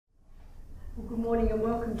Well, good morning and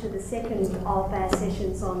welcome to the second of our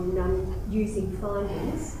sessions on using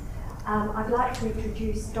findings. I'd like to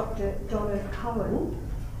introduce Dr. Donna Cohen.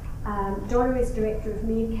 Donna is Director of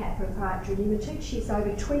MEERQAT Proprietary Limited. She's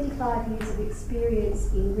over 25 years of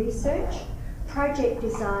experience in research, project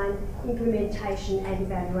design, implementation and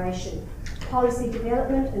evaluation, policy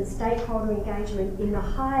development and stakeholder engagement in the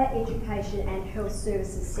higher education and health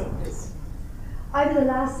services sectors. Over the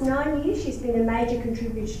last 9 years, she's been a major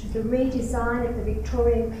contributor to the redesign of the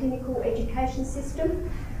Victorian clinical education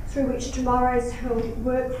system, through which tomorrow's health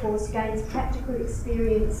workforce gains practical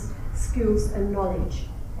experience, skills and knowledge.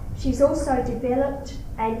 She's also developed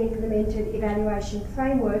and implemented evaluation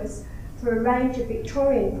frameworks for a range of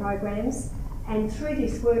Victorian programs, and through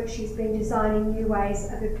this work she's been designing new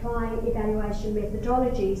ways of applying evaluation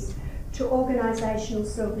methodologies to organisational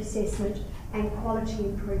self-assessment and quality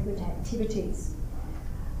improvement activities.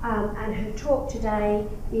 And her talk today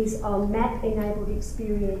is on map-enabled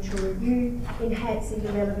experiential review, enhancing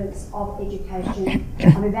the relevance of education,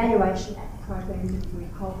 of evaluation at the program delivery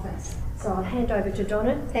coalface. So I'll hand over to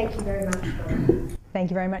Donna. Thank you very much, Donna. Thank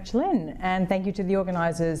you very much, Lynn, and thank you to the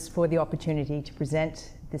organisers for the opportunity to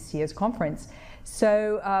present this year's conference.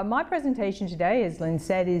 So my presentation today, as Lynn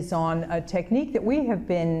said, is on a technique that we have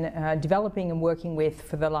been developing and working with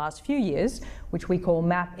for the last few years, which we call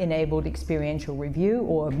Map-Enabled Experiential Review,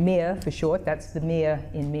 or MEER for short. That's the MEER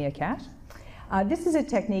in MEERQAT. This is a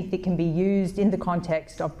technique that can be used in the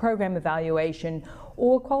context of program evaluation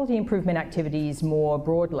or quality improvement activities more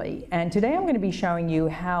broadly. And today I'm going to be showing you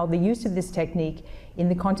how the use of this technique in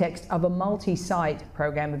the context of a multi-site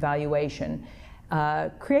program evaluation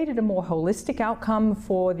created a more holistic outcome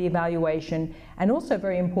for the evaluation, and also,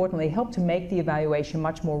 very importantly, helped to make the evaluation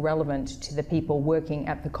much more relevant to the people working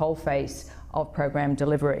at the coalface of program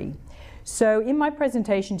delivery. So in my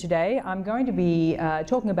presentation today, I'm going to be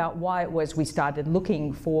talking about why it was we started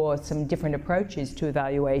looking for some different approaches to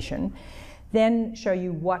evaluation, then show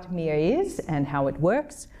you what MEER is and how it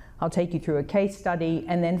works. I'll take you through a case study,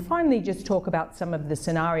 and then finally just talk about some of the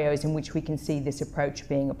scenarios in which we can see this approach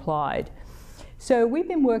being applied. So we've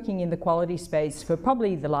been working in the quality space for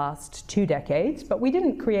probably the last 2 decades, but we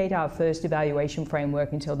didn't create our first evaluation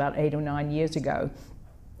framework until about 8 or 9 years ago.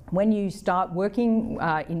 When you start working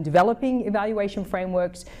in developing evaluation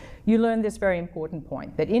frameworks, you learn this very important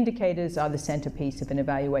point, that indicators are the centerpiece of an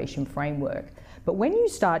evaluation framework. But when you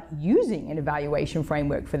start using an evaluation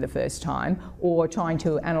framework for the first time, or trying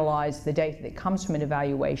to analyse the data that comes from an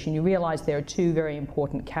evaluation, you realise there are 2 very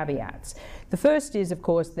important caveats. The first is, of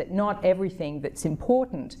course, that not everything that's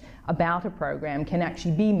important about a program can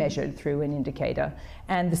actually be measured through an indicator.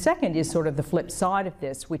 And the second is sort of the flip side of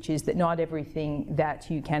this, which is that not everything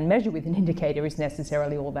that you can measure with an indicator is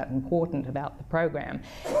necessarily all that important about the program.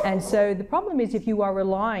 And so the problem is, if you are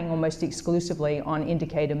relying almost exclusively on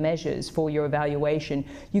indicator measures for your evaluation,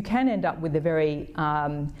 you can end up with a very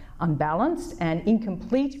unbalanced and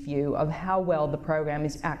incomplete view of how well the program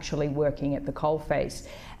is actually working at the coalface.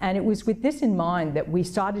 And it was with this in mind that we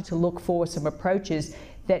started to look for some approaches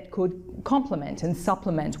that could complement and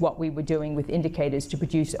supplement what we were doing with indicators to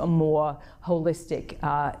produce a more holistic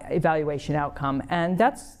evaluation outcome. And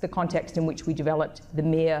that's the context in which we developed the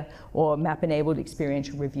MEER, or Map-Enabled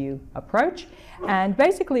Experiential Review approach. And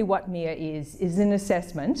basically what MEER is an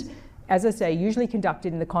assessment, as I say, usually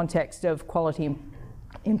conducted in the context of quality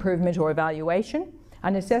improvement or evaluation,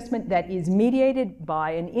 an assessment that is mediated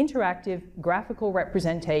by an interactive graphical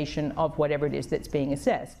representation of whatever it is that's being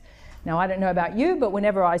assessed. Now, I don't know about you, but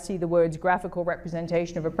whenever I see the words graphical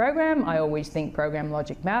representation of a program, I always think program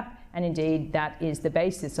logic map, and indeed that is the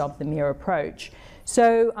basis of the MEER approach.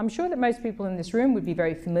 So I'm sure that most people in this room would be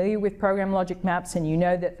very familiar with program logic maps, and you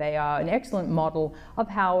know that they are an excellent model of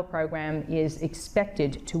how a program is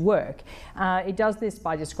expected to work. It does this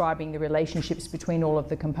by describing the relationships between all of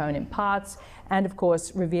the component parts, and of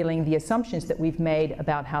course revealing the assumptions that we've made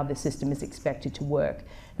about how the system is expected to work.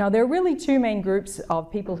 Now, there are really 2 main groups of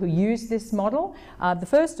people who use this model. The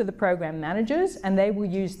first are the program managers, and they will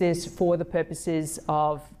use this for the purposes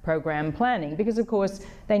of program planning, because of course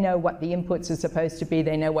they know what the inputs are supposed to be,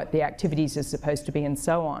 they know what the activities are supposed to be, and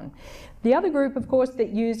so on. The other group, of course, that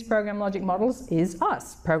use program logic models is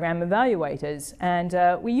us, program evaluators,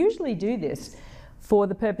 and we usually do this for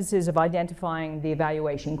the purposes of identifying the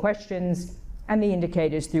evaluation questions and the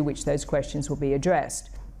indicators through which those questions will be addressed.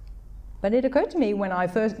 But it occurred to me when I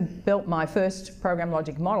first built my first program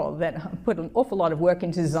logic model that I put an awful lot of work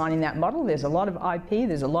into designing that model. There's a lot of IP,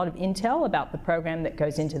 there's a lot of intel about the program that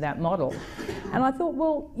goes into that model. And I thought,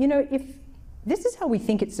 well, you know, if this is how we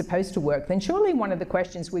think it's supposed to work, then surely one of the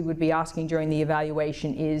questions we would be asking during the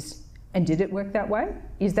evaluation is, And did it work that way?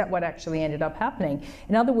 Is that what actually ended up happening?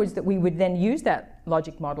 In other words, that we would then use that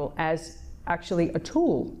logic model as actually a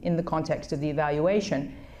tool in the context of the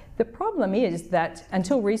evaluation. The problem is that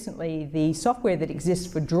until recently, the software that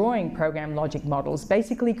exists for drawing program logic models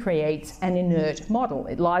basically creates an inert model.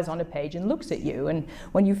 It lies on a page and looks at you, and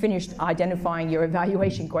when you finish identifying your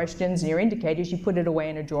evaluation questions and your indicators, you put it away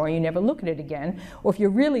in a drawer and you never look at it again. Or if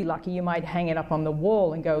you're really lucky, you might hang it up on the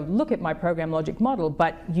wall and go, look at my program logic model,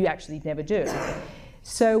 but you actually never do.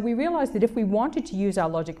 So we realized that if we wanted to use our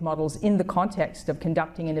logic models in the context of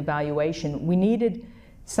conducting an evaluation, we needed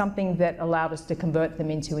something that allowed us to convert them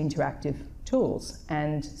into interactive tools.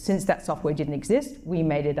 And since that software didn't exist, we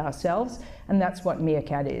made it ourselves, and that's what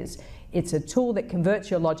MEERQAT is. It's a tool that converts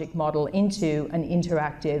your logic model into an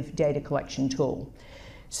interactive data collection tool.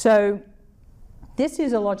 So this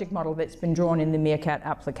is a logic model that's been drawn in the MEERQAT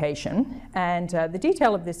application, and the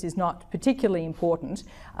detail of this is not particularly important,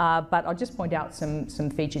 but I'll just point out some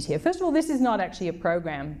features here. First of all, this is not actually a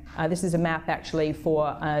program. This is a map actually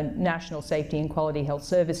for a National Safety and Quality Health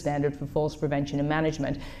Service Standard for Falls Prevention and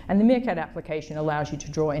Management, and the MEERQAT application allows you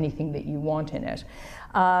to draw anything that you want in it.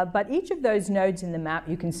 But each of those nodes in the map,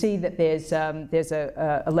 you can see that there's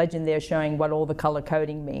a legend there showing what all the color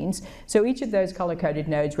coding means. So each of those color-coded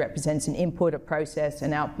nodes represents an input, a process,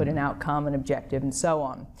 an output, an outcome, an objective, and so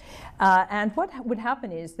on. And what would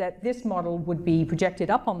happen is that this model would be projected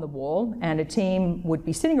up on the wall, and a team would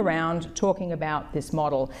be sitting around talking about this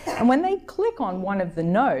model. And when they click on one of the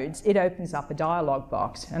nodes, it opens up a dialog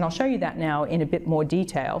box. And I'll show you that now in a bit more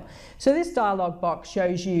detail. So this dialog box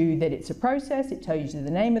shows you that it's a process. It tells you the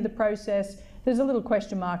name of the process. There's a little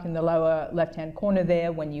question mark in the lower left-hand corner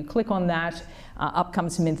there. When you click on that, up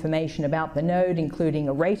comes some information about the node, including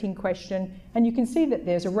a rating question. And you can see that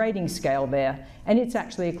there's a rating scale there, and it's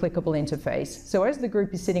actually a clickable interface. So as the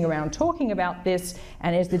group is sitting around talking about this,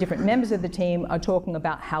 and as the different members of the team are talking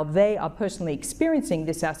about how they are personally experiencing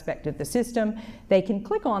this aspect of the system, they can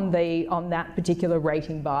click on that particular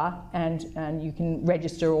rating bar, and you can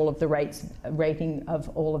register all of the rating of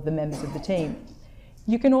all of the members of the team.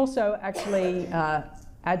 You can also actually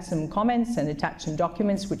add some comments and attach some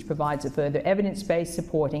documents, which provides a further evidence base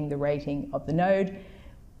supporting the rating of the node.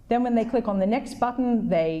 Then when they click on the next button,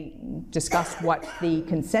 they discuss what the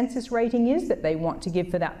consensus rating is that they want to give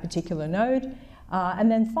for that particular node.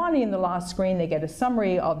 And then finally, in the last screen, they get a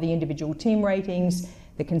summary of the individual team ratings,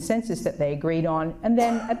 the consensus that they agreed on, and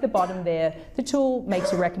then at the bottom there, the tool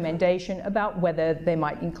makes a recommendation about whether they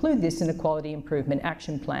might include this in a quality improvement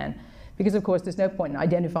action plan. Because of course there's no point in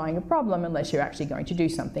identifying a problem unless you're actually going to do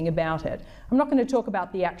something about it. I'm not going to talk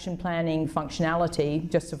about the action planning functionality,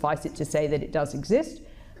 just suffice it to say that it does exist.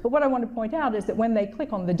 But what I want to point out is that when they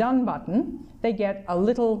click on the Done button, they get a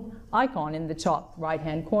little icon in the top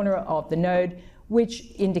right-hand corner of the node,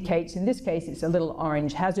 which indicates, in this case, it's a little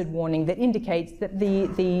orange hazard warning that indicates that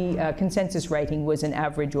the consensus rating was an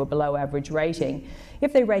average or below average rating.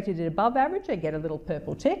 If they rated it above average, they get a little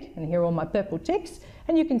purple tick, and here are all my purple ticks,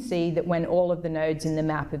 and you can see that when all of the nodes in the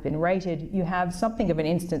map have been rated, you have something of an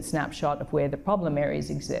instant snapshot of where the problem areas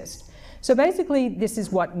exist. So basically, this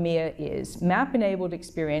is what MEER is, Map-Enabled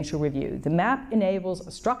Experiential Review. The map enables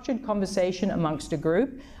a structured conversation amongst a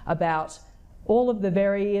group about all of the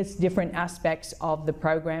various different aspects of the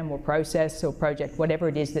program or process or project, whatever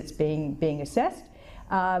it is that's being assessed.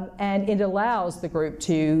 And it allows the group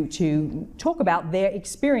to talk about their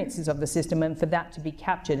experiences of the system and for that to be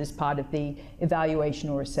captured as part of the evaluation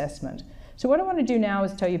or assessment. So what I want to do now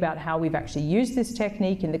is tell you about how we've actually used this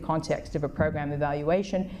technique in the context of a program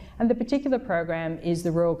evaluation. And the particular program is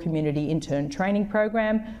the Rural Community Intern Training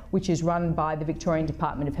Program, which is run by the Victorian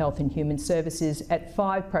Department of Health and Human Services at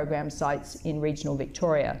 5 program sites in regional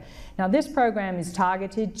Victoria. Now this program is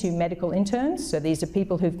targeted to medical interns, so these are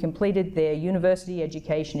people who've completed their university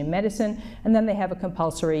education in medicine, and then they have a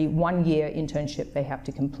compulsory 1-year internship they have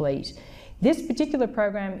to complete. This particular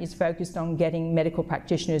program is focused on getting medical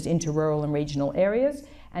practitioners into rural and regional areas,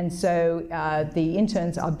 and so the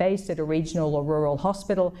interns are based at a regional or rural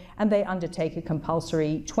hospital, and they undertake a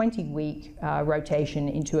compulsory 20-week rotation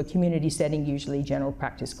into a community setting, usually general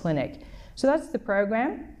practice clinic. So that's the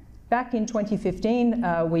program. Back in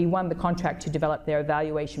 2015, we won the contract to develop their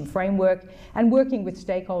evaluation framework, and working with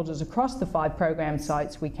stakeholders across the 5 program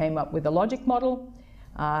sites, we came up with a logic model.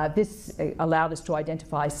 This allowed us to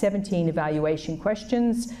identify 17 evaluation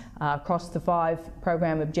questions across the 5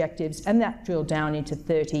 program objectives, and that drilled down into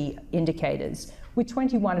 30 indicators, with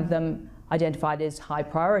 21 of them identified as high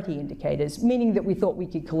priority indicators, meaning that we thought we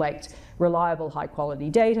could collect reliable, high quality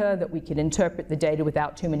data, that we could interpret the data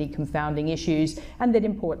without too many confounding issues, and that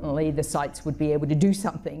importantly, the sites would be able to do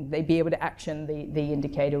something. They'd be able to action the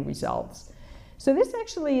indicator results. So this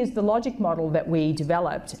actually is the logic model that we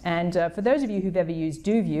developed. And for those of you who've ever used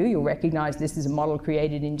DoView, you'll recognize this is a model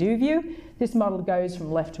created in DoView. This model goes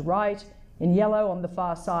from left to right. In yellow on the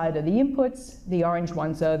far side are the inputs, the orange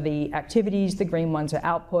ones are the activities, the green ones are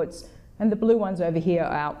outputs, and the blue ones over here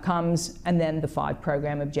are outcomes, and then the 5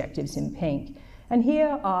 program objectives in pink. And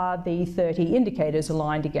here are the 30 indicators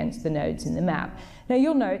aligned against the nodes in the map. Now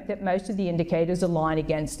you'll note that most of the indicators align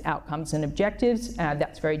against outcomes and objectives.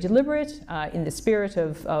 That's very deliberate. In the spirit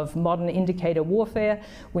of modern indicator warfare,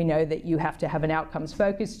 we know that you have to have an outcomes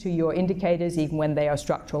focus to your indicators, even when they are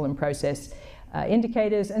structural and process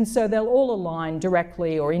indicators, and so they'll all align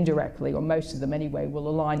directly or indirectly, or most of them anyway, will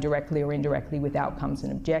align directly or indirectly with outcomes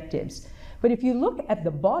and objectives. But if you look at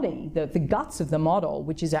the body, the guts of the model,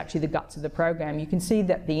 which is actually the guts of the program, you can see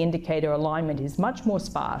that the indicator alignment is much more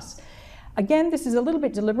sparse. Again, this is a little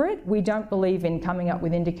bit deliberate. We don't believe in coming up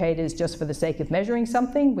with indicators just for the sake of measuring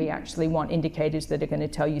something. We actually want indicators that are going to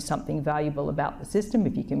tell you something valuable about the system,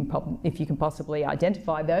 if you can possibly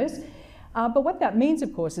identify those. But what that means,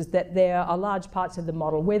 of course, is that there are large parts of the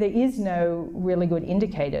model where there is no really good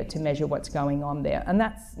indicator to measure what's going on there, and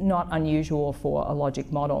that's not unusual for a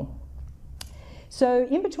logic model. So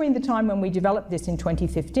in between the time when we developed this in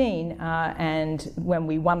 2015 and when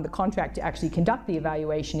we won the contract to actually conduct the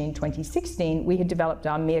evaluation in 2016, we had developed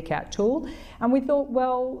our MEERQAT tool, and we thought,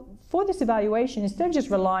 well, for this evaluation, instead of just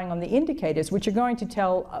relying on the indicators, which are going to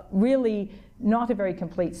tell really not a very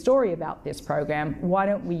complete story about this program, why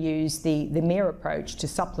don't we use the MEER approach to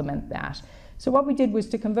supplement that? So what we did was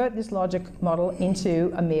to convert this logic model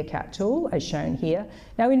into a MEERQAT tool, as shown here.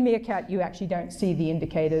 Now in MEERQAT, you actually don't see the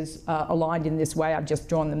indicators aligned in this way. I've just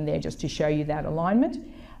drawn them there just to show you that alignment.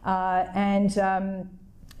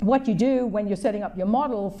 What you do when you're setting up your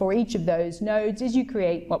model for each of those nodes is you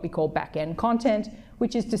create what we call back-end content,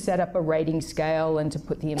 which is to set up a rating scale and to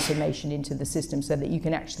put the information into the system so that you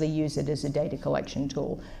can actually use it as a data collection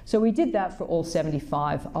tool. So we did that for all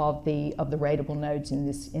 75 of the rateable nodes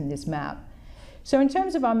in this map. So in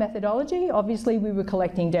terms of our methodology, obviously we were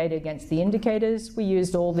collecting data against the indicators. We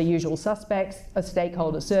used all the usual suspects, a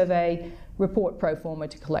stakeholder survey, report pro forma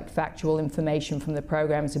to collect factual information from the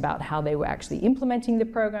programs about how they were actually implementing the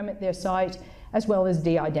program at their site, as well as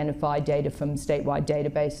de-identified data from statewide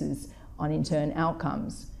databases on in-turn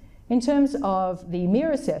outcomes. In terms of the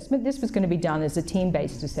MEER assessment, this was going to be done as a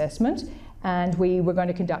team-based assessment, and we were going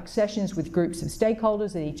to conduct sessions with groups of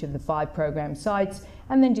stakeholders at each of the 5 program sites,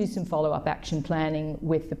 and then do some follow-up action planning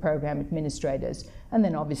with the program administrators, and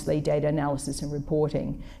then obviously data analysis and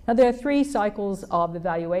reporting. Now there are 3 cycles of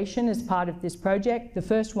evaluation as part of this project. The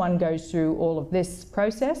first one goes through all of this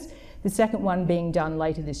process. The second one being done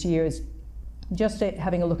later this year is just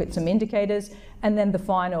having a look at some indicators, and then the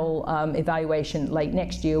final evaluation late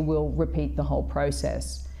next year will repeat the whole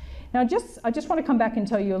process. Now I just want to come back and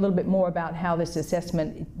tell you a little bit more about how this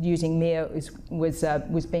assessment using MEER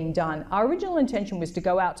was being done. Our original intention was to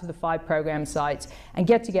go out to the 5 program sites and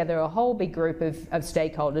get together a whole big group of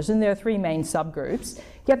stakeholders, and there are 3 main subgroups,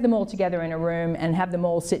 get them all together in a room and have them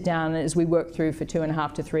all sit down as we work through for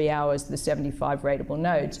 2.5 to 3 hours the 75 rateable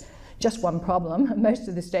nodes. Just one problem, most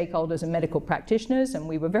of the stakeholders are medical practitioners, and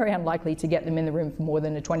we were very unlikely to get them in the room for more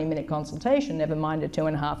than a 20-minute consultation, never mind a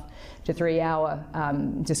 2.5 to 3 hour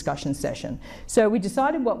discussion session. So we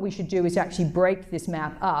decided what we should do is actually break this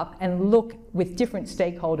map up and look with different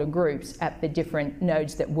stakeholder groups at the different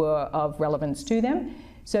nodes that were of relevance to them.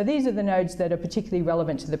 So these are the nodes that are particularly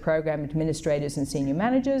relevant to the program administrators and senior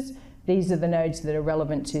managers. These are the nodes that are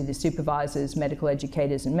relevant to the supervisors, medical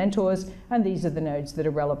educators and mentors, and these are the nodes that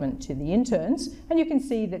are relevant to the interns. And you can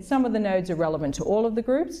see that some of the nodes are relevant to all of the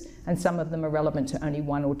groups, and some of them are relevant to only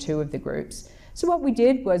 1 or 2 of the groups. So what we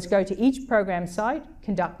did was go to each program site,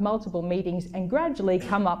 conduct multiple meetings, and gradually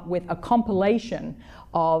come up with a compilation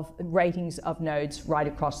of ratings of nodes right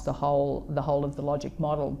across the whole of the logic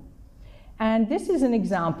model. And this is an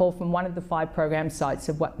example from one of the 5 program sites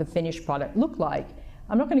of what the finished product looked like.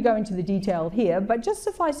 I'm not going to go into the detail here, but just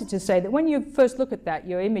suffice it to say that when you first look at that,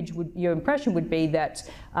 your impression would be that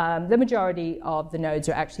the majority of the nodes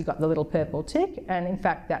are actually got the little purple tick, and in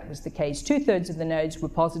fact that was the case. 2/3 of the nodes were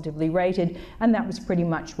positively rated, and that was pretty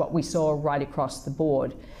much what we saw right across the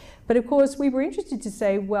board. But of course, we were interested to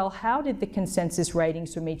say, well, how did the consensus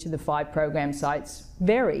ratings from each of the 5 program sites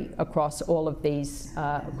vary across all of these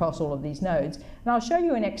nodes? And I'll show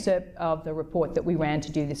you an excerpt of the report that we ran to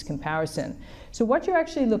do this comparison. So what you're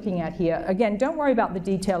actually looking at here, again, don't worry about the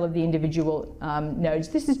detail of the individual nodes.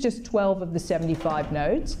 This is just 12 of the 75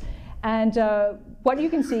 nodes. And what you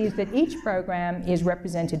can see is that each program is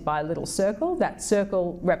represented by a little circle. That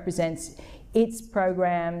circle represents its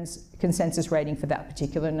program's consensus rating for that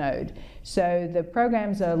particular node. So the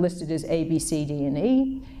programs are listed as A, B, C, D, and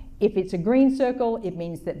E. If it's a green circle, it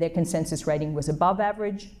means that their consensus rating was above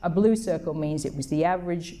average. A blue circle means it was the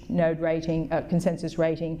average node rating, consensus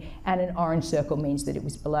rating, and an orange circle means that it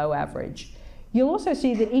was below average. You'll also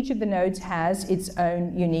see that each of the nodes has its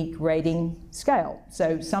own unique rating scale.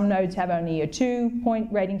 So some nodes have only a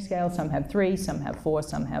 2-point rating scale, some have 3, some have 4,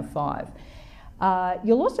 some have 5.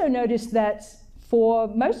 You'll also notice that for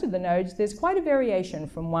most of the nodes, there's quite a variation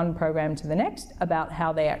from one program to the next about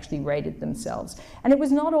how they actually rated themselves. And it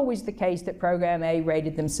was not always the case that program A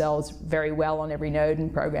rated themselves very well on every node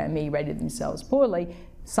and program E rated themselves poorly.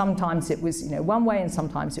 Sometimes it was one way and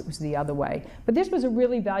sometimes it was the other way. But this was a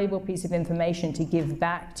really valuable piece of information to give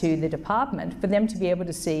back to the department for them to be able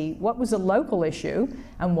to see what was a local issue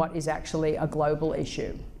and what is actually a global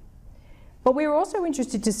issue. But we were also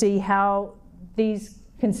interested to see how these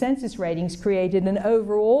consensus ratings created an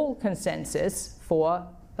overall consensus for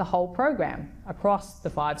the whole program across the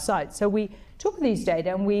 5 sites. So we took these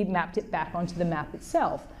data and we mapped it back onto the map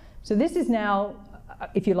itself. So this is now,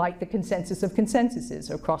 if you like, the consensus of consensuses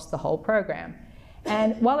across the whole program.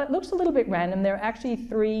 And while it looks a little bit random, there are actually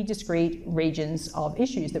 3 discrete regions of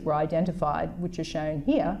issues that were identified, which are shown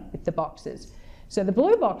here with the boxes. So the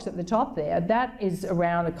blue box at the top there, that is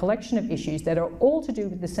around a collection of issues that are all to do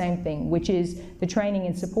with the same thing, which is the training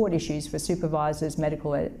and support issues for supervisors,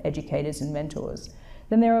 medical educators, and mentors.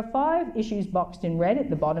 Then there are 5 issues boxed in red at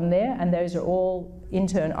the bottom there, and those are all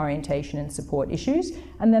intern orientation and support issues.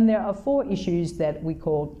 And then there are 4 issues that we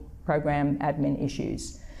call program admin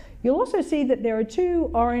issues. You'll also see that there are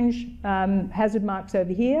 2 orange hazard marks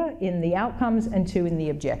over here in the outcomes and 2 in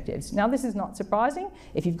the objectives. Now this is not surprising.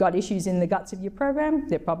 If you've got issues in the guts of your program,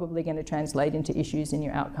 they're probably going to translate into issues in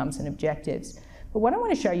your outcomes and objectives. But what I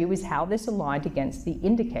want to show you is how this aligned against the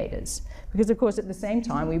indicators. Because of course at the same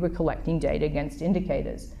time we were collecting data against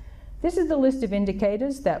indicators. This is the list of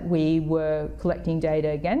indicators that we were collecting data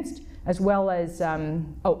against, as well as,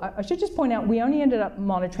 I should just point out, we only ended up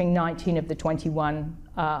monitoring 19 of the 21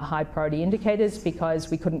 high priority indicators because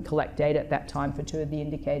we couldn't collect data at that time for 2 of the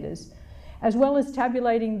indicators. As well as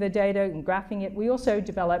tabulating the data and graphing it, we also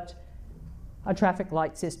developed a traffic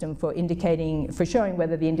light system for showing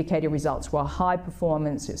whether the indicator results were high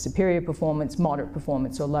performance, or superior performance, moderate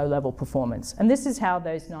performance, or low level performance. And this is how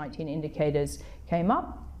those 19 indicators came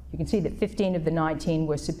up. You can see that 15 of the 19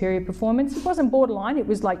 were superior performance. It wasn't borderline, it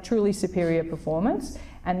was like truly superior performance.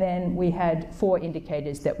 And then we had 4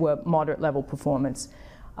 indicators that were moderate level performance.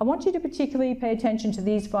 I want you to particularly pay attention to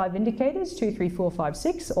these 5 indicators, 2, 3, 4, 5,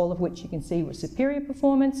 6, all of which you can see were superior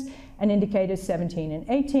performance, and indicators 17 and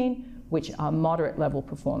 18, which are moderate level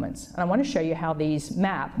performance. And I want to show you how these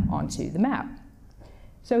map onto the map.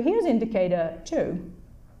 So here's indicator 2.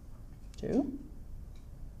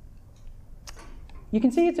 You can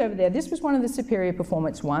see it's over there. This was one of the superior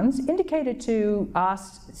performance ones. Indicator 2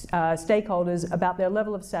 asked stakeholders about their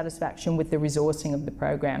level of satisfaction with the resourcing of the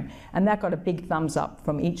program. And that got a big thumbs up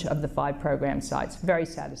from each of the 5 program sites, very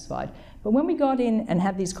satisfied. But when we got in and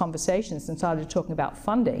had these conversations and started talking about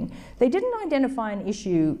funding, they didn't identify an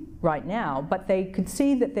issue right now, but they could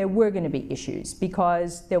see that there were going to be issues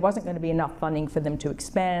because there wasn't going to be enough funding for them to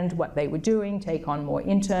expand what they were doing, take on more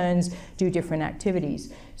interns, do different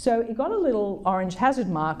activities. So it got a little orange hazard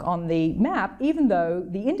mark on the map, even though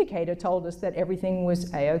the indicator told us that everything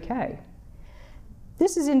was A-OK.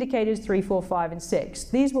 This is indicators 3, 4, 5, and 6.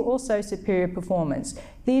 These were also superior performance.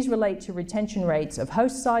 These relate to retention rates of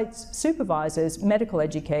host sites, supervisors, medical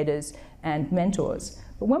educators, and mentors.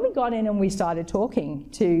 But when we got in and we started talking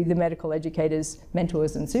to the medical educators,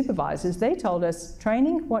 mentors, and supervisors, they told us,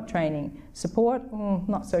 training? What training? Support?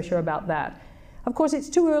 Not so sure about that. Of course, it's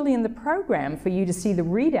too early in the program for you to see the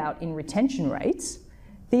readout in retention rates.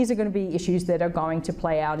 These are going to be issues that are going to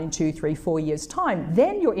play out in 2, 3, 4 years' time.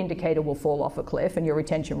 Then your indicator will fall off a cliff and your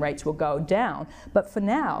retention rates will go down. But for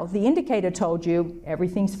now, the indicator told you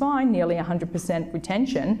everything's fine, nearly 100%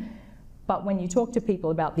 retention. But when you talk to people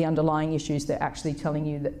about the underlying issues, they're actually telling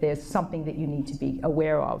you that there's something that you need to be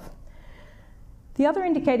aware of. The other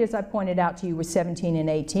indicators I pointed out to you were 17 and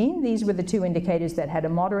 18. These were the two indicators that had a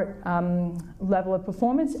moderate level of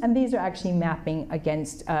performance, and these are actually mapping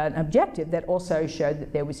against an objective that also showed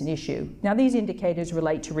that there was an issue. Now, these indicators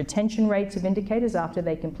relate to retention rates of indicators after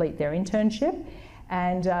they complete their internship,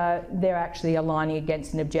 and they're actually aligning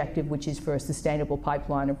against an objective which is for a sustainable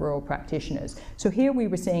pipeline of rural practitioners. So here we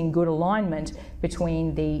were seeing good alignment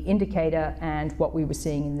between the indicator and what we were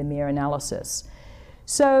seeing in the MEER analysis.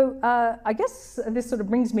 So I guess this sort of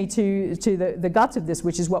brings me to the guts of this,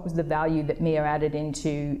 which is what was the value that MEER added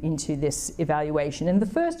into this evaluation. And the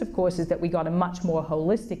first, of course, is that we got a much more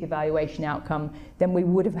holistic evaluation outcome than we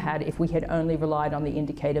would have had if we had only relied on the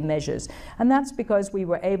indicator measures. And that's because we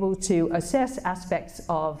were able to assess aspects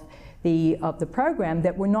of the program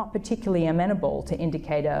that were not particularly amenable to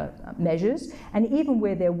indicator measures. And even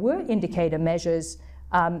where there were indicator measures,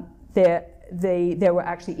 there were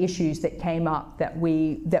actually issues that came up that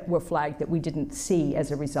were flagged that we didn't see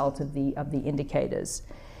as a result of the indicators.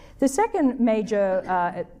 The second major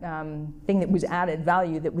thing that was added,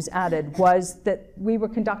 value that was added, was that we were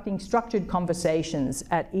conducting structured conversations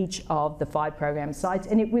at each of the 5 program sites,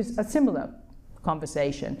 and it was a similar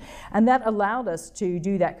conversation. And that allowed us to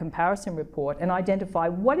do that comparison report and identify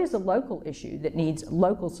what is a local issue that needs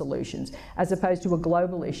local solutions as opposed to a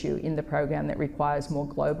global issue in the program that requires more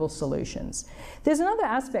global solutions. There's another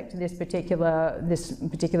aspect to this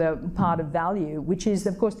particular part of value, which is,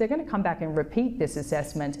 of course, they're going to come back and repeat this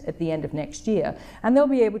assessment at the end of next year. And they'll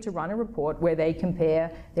be able to run a report where they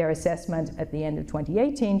compare their assessment at the end of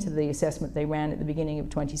 2018 to the assessment they ran at the beginning of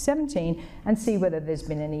 2017 and see whether there's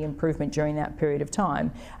been any improvement during that period of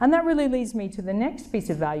time. And that really leads me to the next piece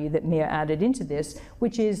of value that MEER added into this,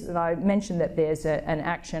 which is that I mentioned that there's an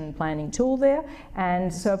action planning tool there.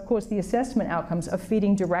 And so, of course, the assessment outcomes are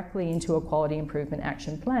feeding directly into a quality improvement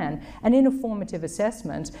action plan. And in a formative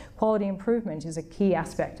assessment, quality improvement is a key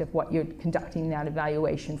aspect of what you're conducting that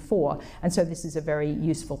evaluation for. And so this is a very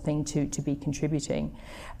useful thing to be contributing.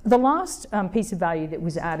 The last piece of value that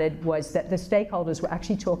was added was that the stakeholders were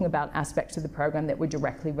actually talking about aspects of the program that were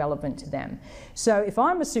directly relevant to them. So if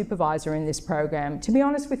I'm a supervisor in this program, to be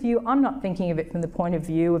honest with you, I'm not thinking of it from the point of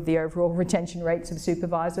view of the overall retention rates of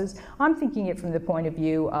supervisors. I'm thinking it from the point of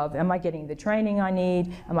view of, am I getting the training I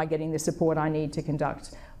need? Am I getting the support I need to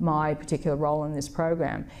conduct my particular role in this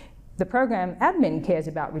program? The program admin cares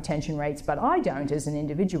about retention rates, but I don't as an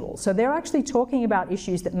individual. So they're actually talking about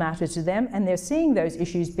issues that matter to them, and they're seeing those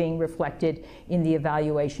issues being reflected in the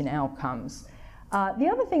evaluation outcomes. The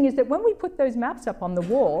other thing is that when we put those maps up on the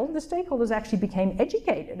wall, the stakeholders actually became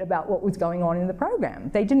educated about what was going on in the program.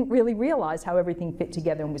 They didn't really realize how everything fit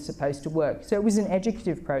together and was supposed to work. So it was an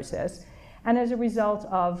educative process. And as a result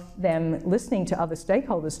of them listening to other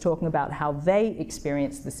stakeholders talking about how they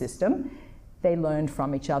experienced the system, they learned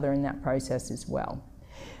from each other in that process as well.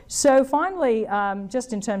 So finally,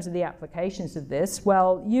 just in terms of the applications of this,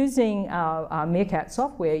 well, using our MEERQAT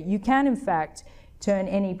software, you can in fact turn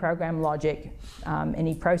any program logic,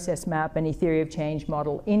 any process map, any theory of change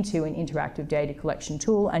model into an interactive data collection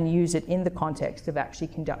tool and use it in the context of actually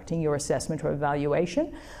conducting your assessment or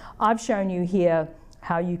evaluation. I've shown you here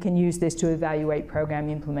how you can use this to evaluate program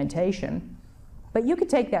implementation. But you could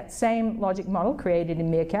take that same logic model created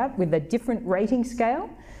in MEERQAT with a different rating scale,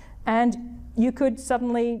 and you could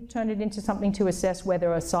suddenly turn it into something to assess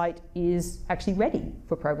whether a site is actually ready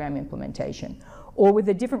for program implementation. Or with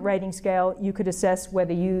a different rating scale, you could assess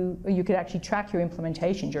whether you could actually track your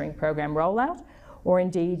implementation during program rollout, or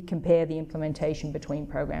indeed compare the implementation between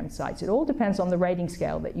program sites. It all depends on the rating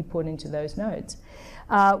scale that you put into those nodes.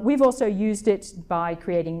 We've also used it by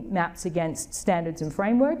creating maps against standards and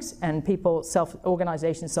frameworks, and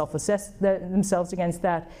organizations self-assess themselves against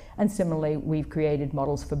that. And similarly, we've created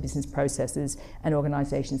models for business processes, and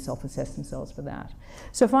organizations self-assess themselves for that.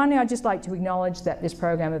 So finally, I'd just like to acknowledge that this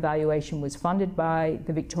program evaluation was funded by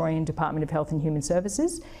the Victorian Department of Health and Human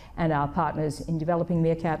Services, and our partners in developing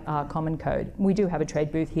MEERQAT are Common Code. We do have a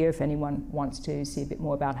trade booth here if anyone wants to see a bit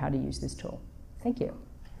more about how to use this tool. Thank you.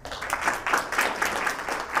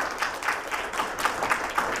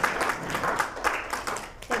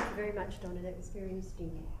 Thank you very much, Donna. That was very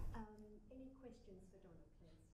interesting.